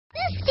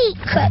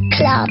secret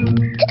club.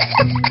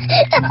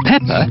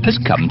 Peppa has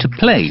come to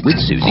play with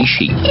Susie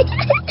Sheep.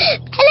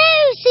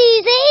 Hello,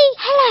 Susie.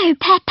 Hello,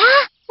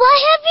 Peppa. Why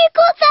have you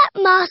got that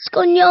mask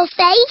on your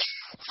face?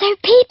 So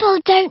people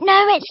don't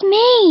know it's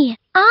me.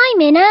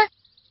 I'm in a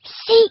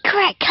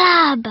secret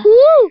club.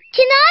 Ooh,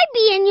 can I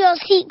be in your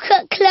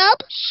secret club?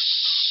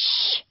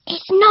 Shh.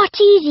 It's not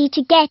easy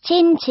to get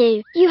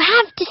into. You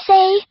have to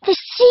say the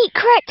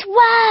secret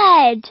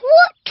word.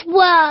 What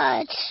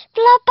word?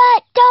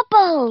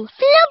 Flubber-double.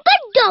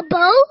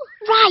 Flubber-double?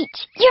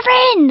 Right, you're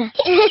in.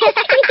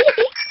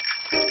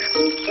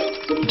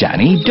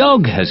 Danny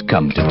Dog has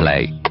come to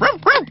play.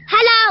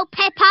 Hello,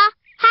 Peppa.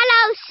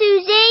 Hello,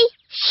 Susie.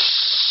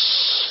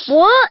 Shh.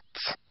 What?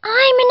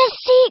 I'm in a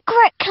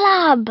secret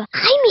club.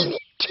 I'm in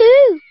it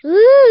too.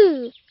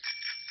 Ooh.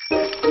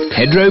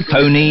 Pedro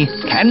Pony,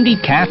 Candy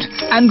Cat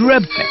and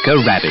Rebecca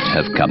Rabbit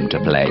have come to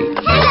play.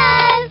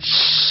 Hello.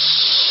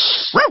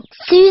 Shh.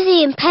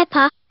 Susie and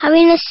Peppa are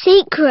in a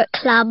secret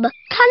club.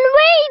 Can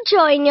we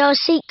join your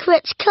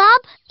secret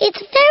club?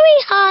 It's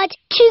very hard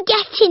to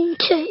get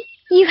into.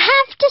 You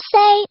have to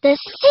say the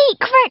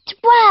secret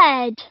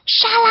word.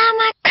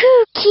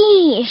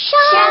 Shalamakuki.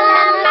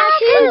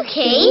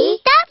 Shalamakuki?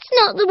 That's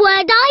not the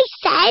word I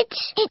said.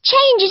 It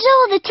changes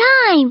all the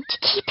time to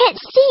keep it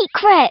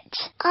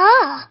secret.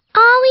 Ah.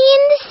 Are we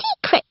in the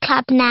secret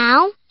club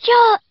now?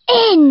 You're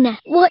in.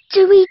 What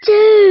do? We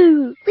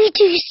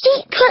do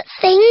secret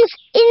things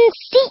in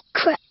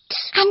secret.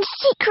 And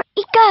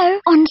secretly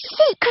go on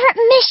secret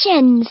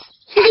missions.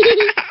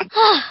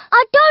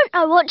 I don't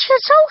know what you're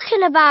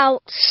talking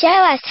about. Show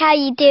us how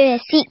you do a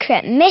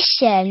secret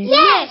mission.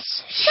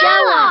 Yes,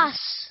 show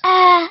us.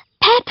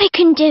 Peppa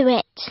can do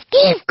it.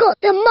 You've got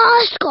the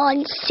mask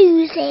on,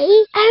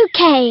 Susie.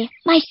 OK,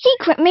 my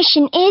secret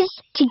mission is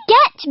to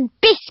get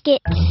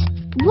biscuits.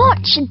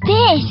 Watch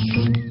this.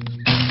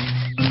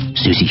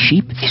 Susie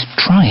Sheep is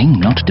trying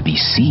not to be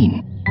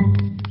seen.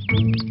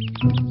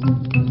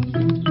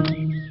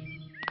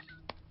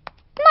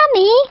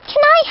 Mummy,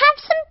 can I have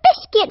some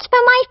biscuits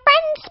for my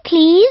friends,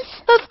 please?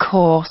 Of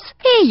course.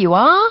 Here you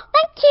are.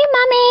 Thank you,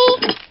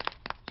 Mummy.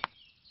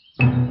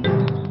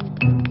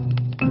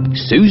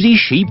 Susie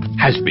Sheep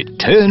has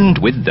returned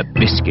with the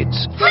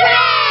biscuits.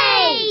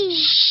 Hooray!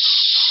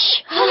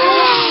 Shh!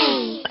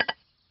 Hooray!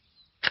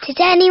 Did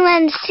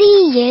anyone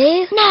see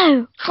you?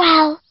 No.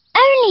 Well,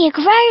 only a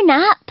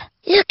grown-up.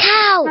 Look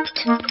out!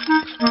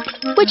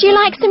 Would you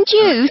like some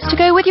juice to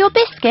go with your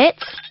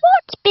biscuits?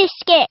 What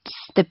biscuits?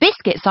 The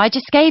biscuits I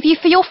just gave you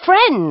for your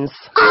friends.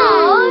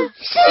 Oh,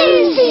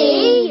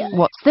 Susie!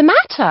 What's the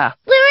matter?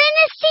 We're in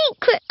a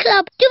secret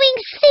club doing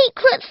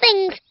secret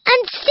things,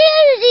 and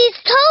Susie's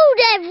told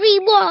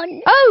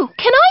everyone. Oh,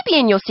 can I be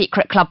in your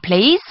secret club,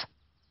 please?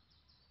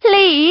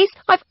 Please,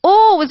 I've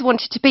always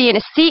wanted to be in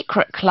a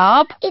secret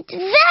club. It's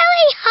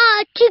very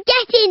hard to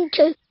get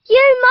into.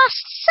 You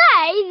must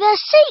say the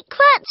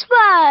secret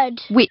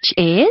word. Which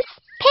is?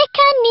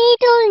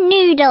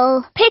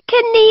 Pick-a-needle-noodle.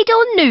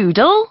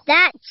 Pick-a-needle-noodle?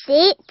 That's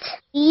it.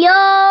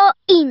 You're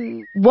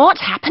in. What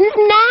happens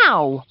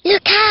now?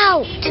 Look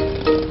out.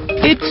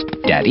 It's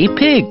Daddy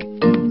Pig.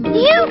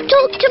 You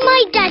talk to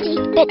my daddy,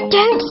 but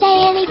don't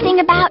say anything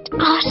about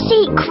our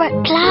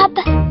secret club.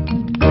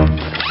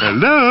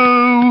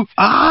 Hello?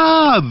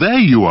 Ah, there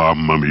you are,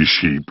 Mummy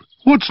Sheep.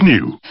 What's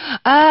new?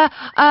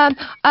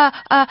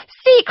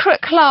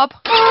 Secret club.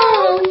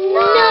 Oh,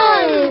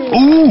 no.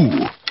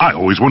 Ooh, I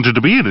always wanted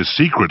to be in a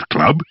secret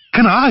club.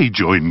 Can I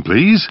join,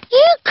 please?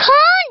 You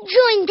can't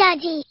join,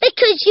 Daddy,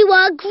 because you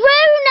are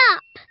grown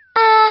up.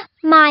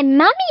 My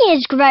mummy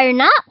is grown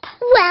up.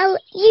 Well,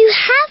 you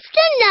have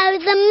to know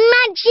the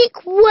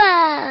magic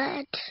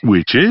word.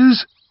 Which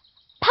is?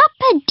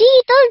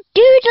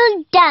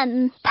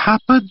 Papa-deedle-doodle-dum.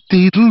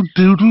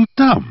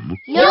 Papa-deedle-doodle-dum.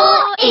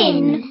 You're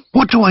in.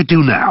 What do I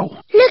do now?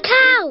 Look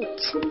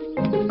out.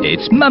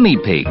 It's Mummy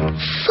Pig.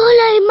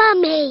 Follow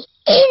Mummy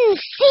in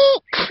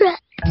secret.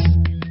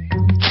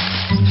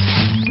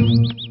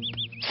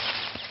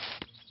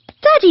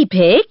 Daddy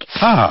Pig?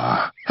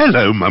 Ah,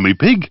 hello, Mummy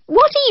Pig.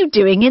 What are you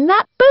doing in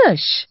that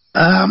bush?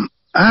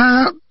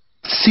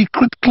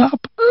 Secret club?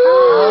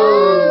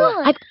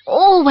 Oh. I've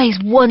always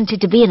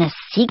wanted to be in a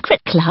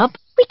secret club.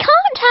 We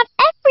can't have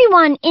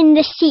everyone in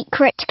the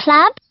secret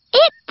club.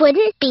 It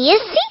wouldn't be a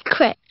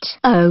secret.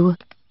 Oh.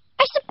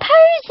 I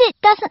suppose it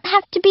doesn't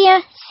have to be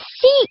a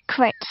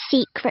secret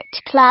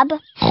club.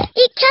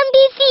 It can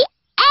be the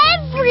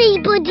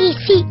everybody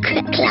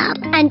secret club.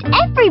 And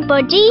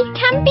everybody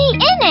can be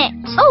in it.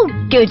 Oh,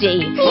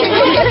 goody.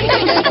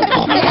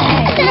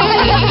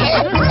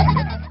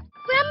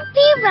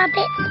 Grampy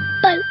Rabbit's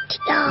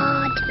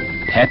Boatyard.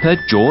 Peppa,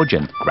 George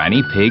and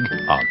Granny Pig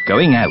are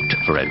going out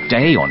for a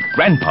day on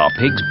Grandpa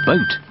Pig's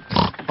boat.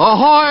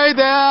 Ahoy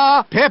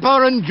there,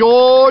 Peppa and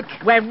George.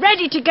 We're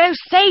ready to go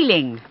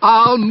sailing.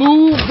 I'll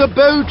move the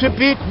boat a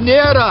bit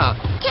nearer.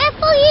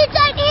 Careful you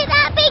don't hit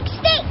that big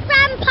stick,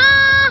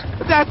 Grandpa.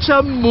 That's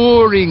a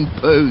mooring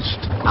post.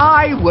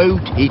 I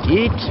won't hit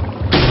it.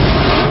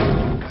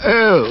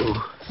 Oh,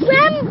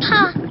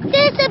 Grandpa,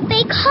 there's a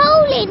big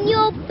hole in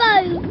your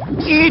boat.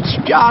 It's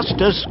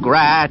just a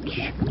scratch.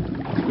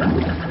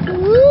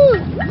 Ooh,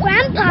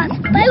 Grandpa's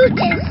boat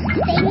is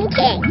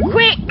sinking.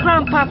 Quick,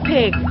 Grandpa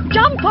Pig,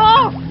 jump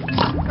off!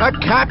 A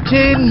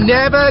captain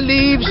never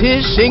leaves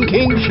his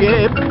sinking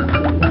ship.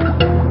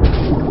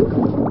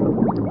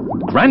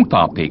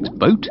 Grandpa Pig's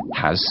boat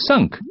has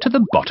sunk to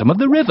the bottom of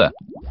the river.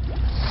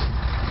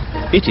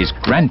 It is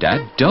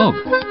Grandad Dog.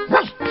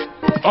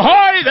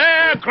 Ahoy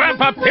there,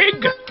 Grandpa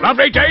Pig!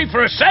 Lovely day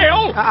for a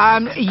sail.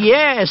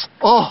 Yes.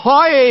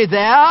 Ahoy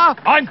there.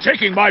 I'm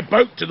taking my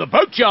boat to the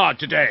Boatyard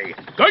today.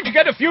 Going to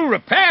get a few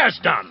repairs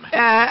done.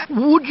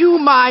 Would you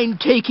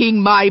mind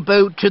taking my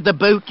boat to the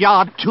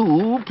Boatyard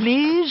too,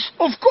 please?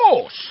 Of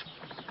course.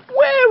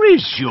 Where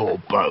is your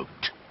boat?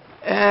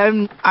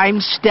 I'm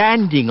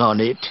standing on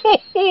it.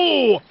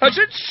 Oh, has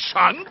it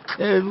sunk?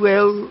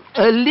 Well,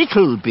 a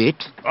little bit.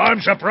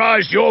 I'm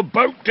surprised your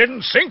boat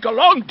didn't sink a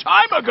long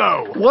time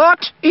ago.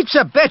 What? It's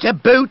a better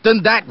boat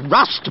than that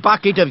rust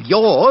bucket of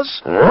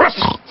yours.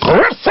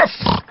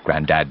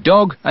 Grandad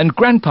Dog and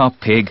Grandpa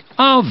Pig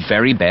are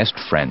very best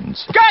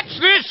friends. Catch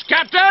this,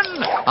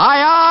 Captain!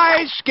 Aye,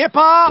 aye,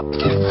 Skipper.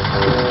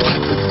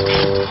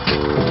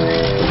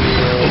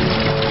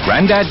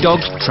 Grandad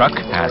Dog's truck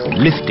has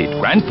lifted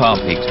Grandpa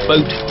Pig's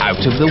boat out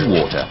of the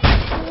water.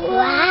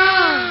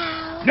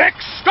 Wow.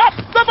 Next stop,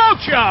 the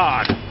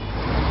Boatyard.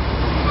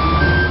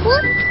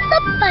 What's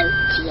the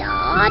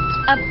Boatyard?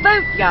 A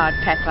boatyard,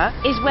 Peppa,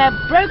 is where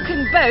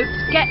broken boats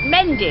get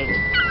mended.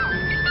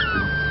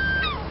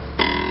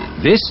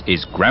 This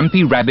is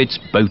Grampy Rabbit's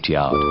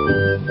Boatyard.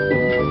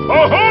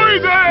 Ahoy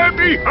there,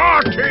 me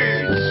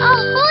hearties!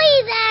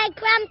 Ahoy there,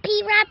 Grampy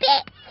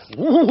Rabbit.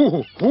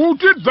 Ooh, who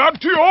did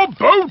that to your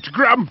boat,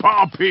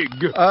 Grandpa Pig?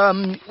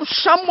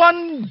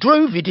 Someone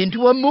drove it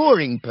into a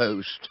mooring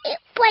post. It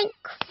went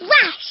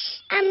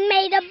crash and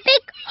made a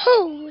big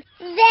hole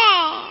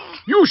there.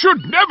 You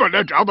should never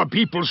let other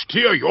people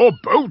steer your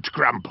boat,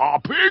 Grandpa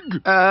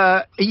Pig.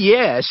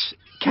 Yes.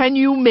 Can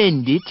you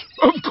mend it?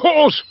 Of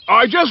course.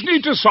 I just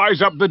need to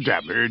size up the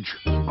damage.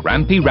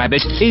 Grampy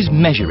Rabbit is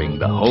measuring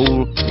the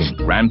hole in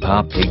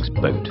Grandpa Pig's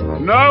boat.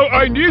 Now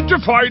I need to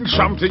find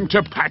something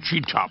to patch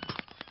it up.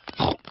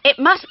 It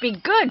must be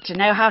good to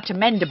know how to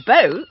mend a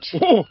boat.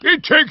 Oh,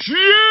 it takes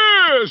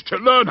years to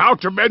learn how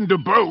to mend a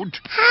boat.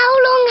 How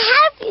long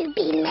have you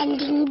been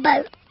mending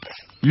boats?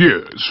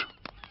 Years.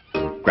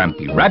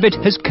 Grampy Rabbit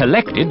has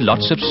collected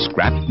lots of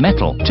scrap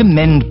metal to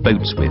mend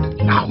boats with.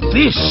 Now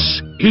this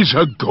is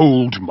a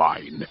gold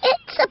mine.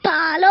 It's a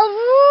pile of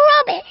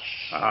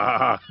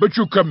rubbish. But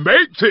you can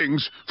make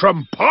things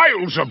from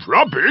piles of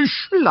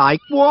rubbish.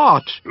 Like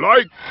what?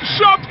 Like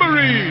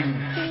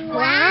submarine.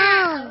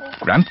 Wow.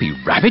 Grampy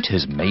Rabbit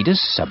has made a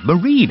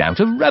submarine out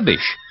of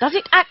rubbish. Does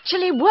it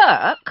actually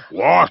work?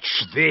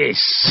 Watch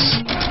this.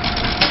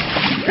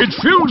 It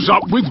fills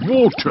up with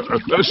water,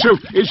 so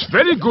it's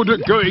very good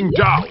at going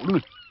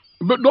down,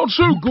 but not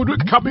so good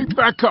at coming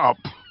back up.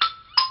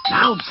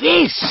 Now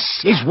this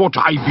is what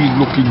I've been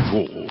looking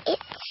for.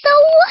 It's a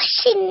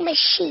washing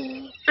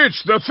machine.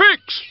 It's the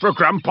fix for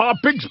Grandpa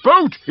Pig's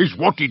boat, is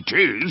what it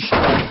is.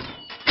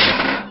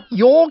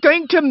 You're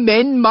going to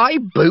mend my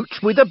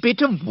boat with a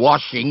bit of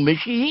washing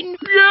machine?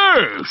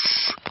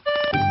 Yes.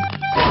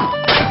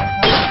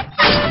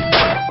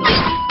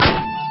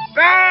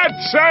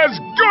 That's as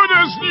good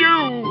as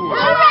new!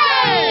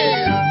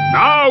 Hooray!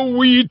 Now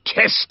we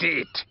test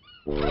it.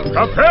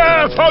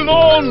 Prepare for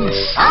launch!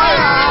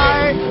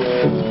 Aye,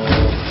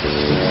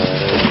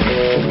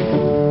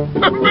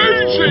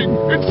 Amazing!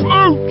 It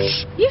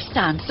floats! You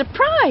sound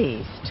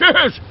surprised.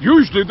 Yes,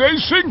 usually they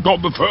sink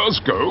on the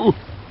first go.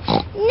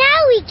 Now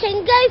we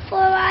can go for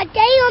our day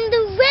on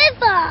the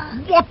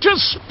river. What a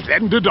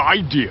splendid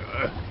idea!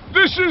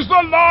 This is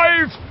the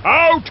life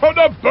out on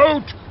a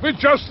boat with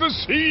just the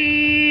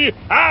sea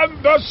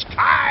and the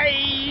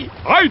sky.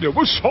 I know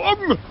a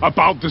song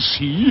about the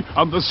sea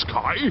and the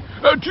sky.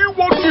 Do you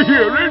want to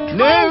hear it?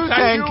 No,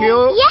 thank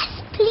you.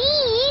 Yes,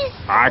 please.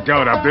 I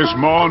got up this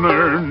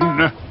morning.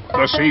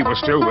 The sea was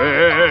still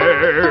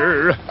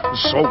there.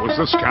 So was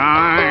the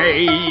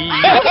sky.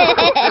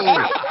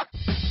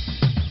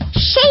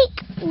 Shake,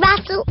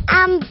 rattle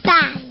and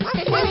bang.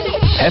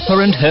 Peppa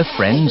and her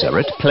friends are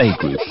at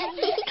playgroup.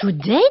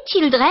 Today,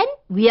 children,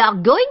 we are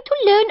going to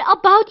learn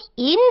about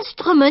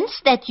instruments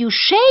that you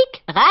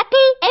shake,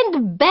 rattle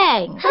and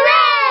bang.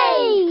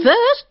 Hooray!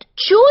 First,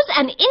 choose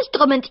an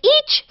instrument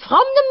each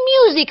from the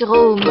music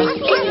room.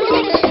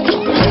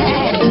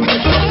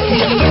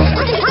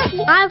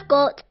 I've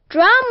got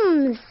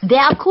drums. They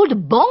are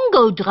called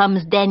bongo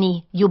drums,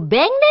 Danny. You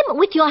bang them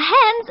with your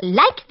hands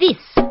like this.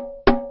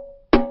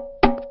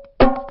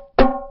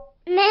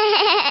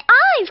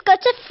 I've got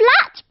a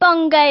flat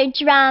bongo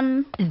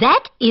drum.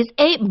 That is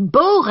a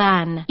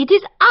boran. It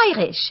is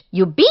Irish.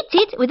 You beat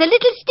it with a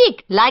little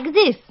stick like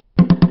this.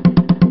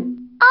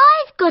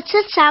 I've got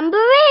a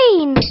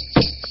tambourine.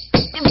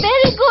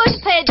 Very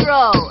good,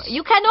 Pedro.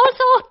 You can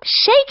also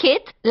shake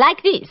it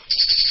like this.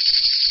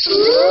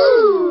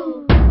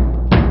 Ooh.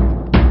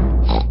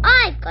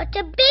 I've got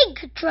a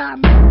big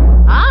drum.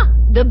 Ah,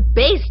 the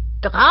bass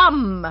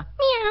drum.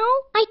 Meow.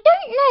 I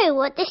don't know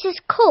what this is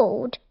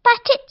called, but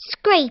it's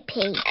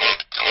Grampy.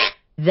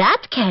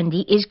 That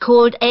candy is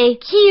called a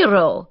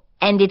hero,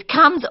 and it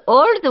comes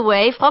all the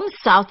way from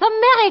South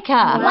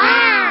America.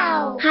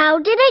 Wow! How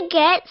did it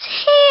get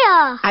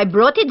here? I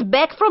brought it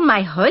back from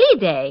my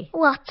holiday.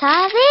 What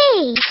are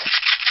these?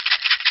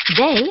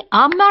 They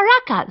are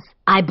maracas.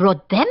 I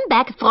brought them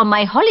back from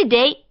my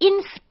holiday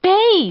in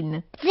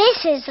Spain.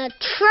 This is a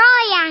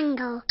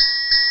triangle.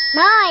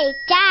 My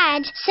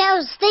dad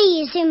sells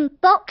these in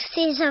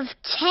boxes of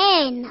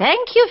 10.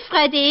 Thank you,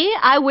 Freddy.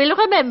 I will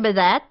remember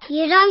that.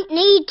 You don't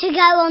need to go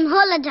on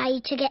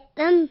holiday to get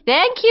them.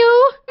 Thank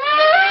you.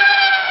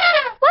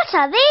 What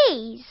are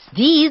these?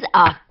 These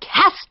are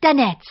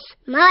castanets.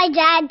 My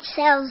dad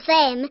sells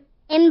them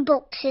in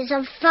boxes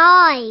of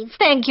 5.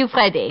 Thank you,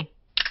 Freddy.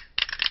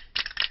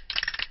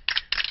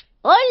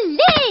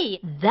 Olé!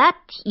 That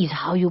is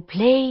how you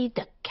play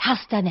the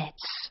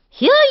castanets.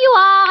 Here you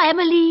are,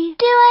 Emily.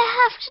 Do I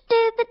have to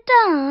do the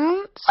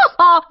dance?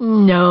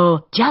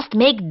 No, just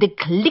make the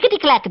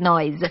clickety-clack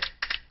noise.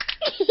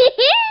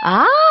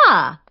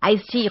 Ah, I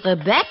see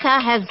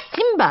Rebecca has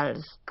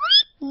cymbals.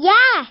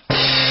 Yes.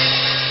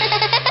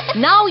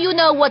 Now you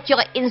know what your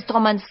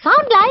instruments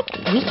sound like.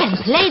 We can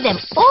play them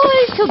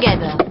all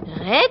together.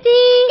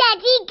 Ready?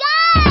 Daddy, go!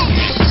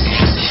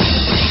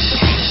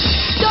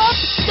 Stop,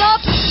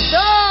 stop,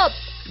 stop!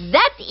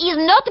 That is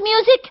not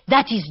music,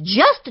 that is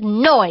just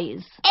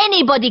noise.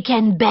 Anybody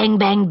can bang,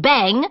 bang,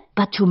 bang,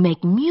 but to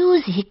make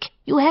music,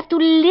 you have to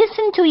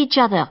listen to each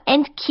other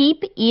and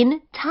keep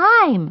in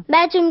time.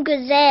 Madam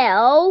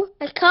Gazelle,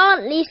 I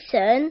can't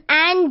listen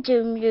and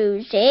do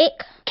music.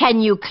 Can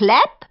you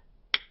clap?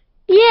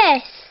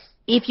 Yes.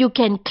 If you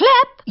can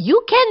clap,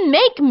 you can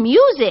make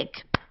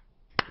music.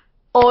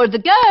 All the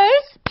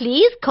girls,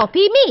 please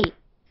copy me.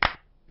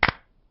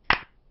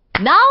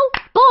 Now,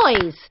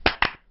 boys.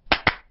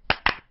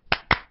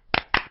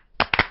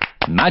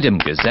 Madam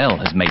Gazelle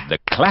has made the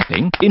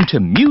clapping into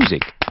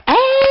music. And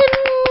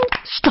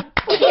stop.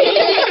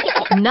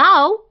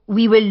 Now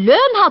we will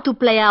learn how to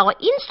play our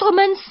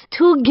instruments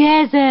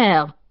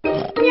together.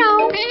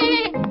 Meow.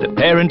 The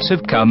parents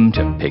have come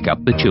to pick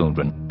up the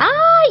children.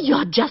 Ah,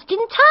 you're just in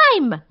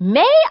time.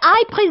 May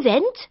I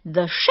present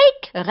the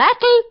Shake,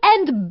 Rattle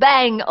and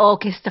Bang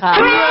Orchestra.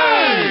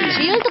 Hooray!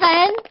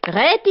 Children,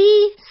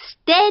 ready,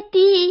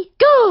 steady,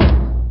 go!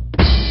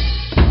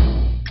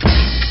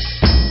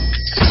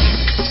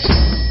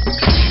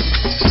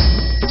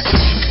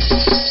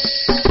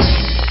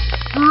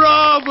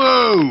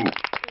 Bravo!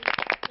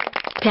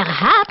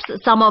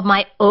 Perhaps some of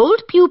my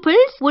old pupils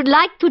would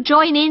like to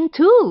join in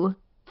too.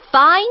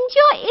 Find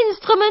your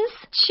instruments,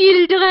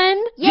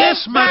 children.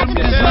 Yes, Madam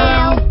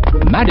Gazelle.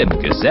 Madam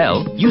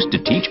Gazelle used to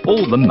teach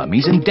all the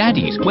mummies and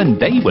daddies when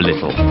they were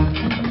little.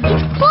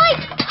 It's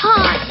quite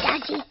hard,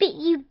 Daddy, but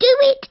you do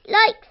it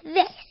like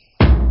this.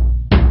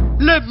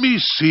 Let me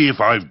see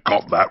if I've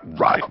got that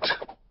right.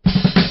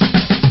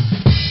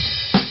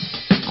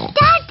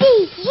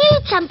 Daddy, you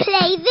can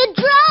play the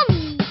drums.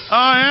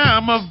 I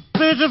am a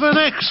bit of an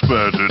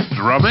expert at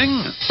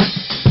drumming.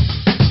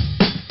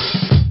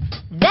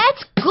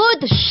 That's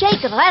good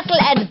shake, rattle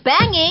and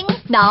banging.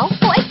 Now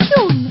for a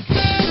tune.